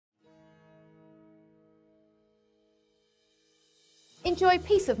Enjoy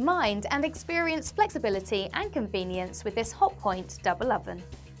peace of mind and experience flexibility and convenience with this Hotpoint double oven.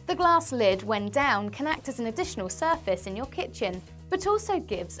 The glass lid, when down, can act as an additional surface in your kitchen, but also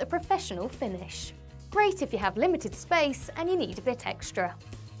gives a professional finish. Great if you have limited space and you need a bit extra.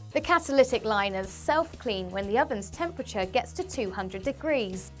 The catalytic liners self-clean when the oven's temperature gets to 200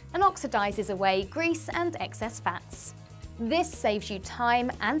 degrees and oxidizes away grease and excess fats. This saves you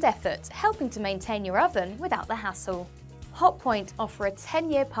time and effort, helping to maintain your oven without the hassle. Hotpoint offer a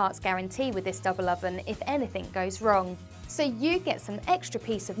 10-year parts guarantee with this double oven if anything goes wrong, so you get some extra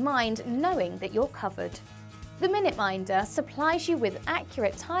peace of mind knowing that you're covered. The Minute Minder supplies you with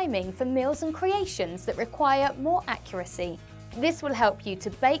accurate timing for meals and creations that require more accuracy. This will help you to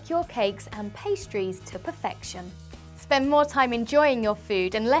bake your cakes and pastries to perfection. Spend more time enjoying your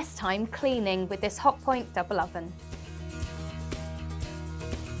food and less time cleaning with this Hotpoint double oven.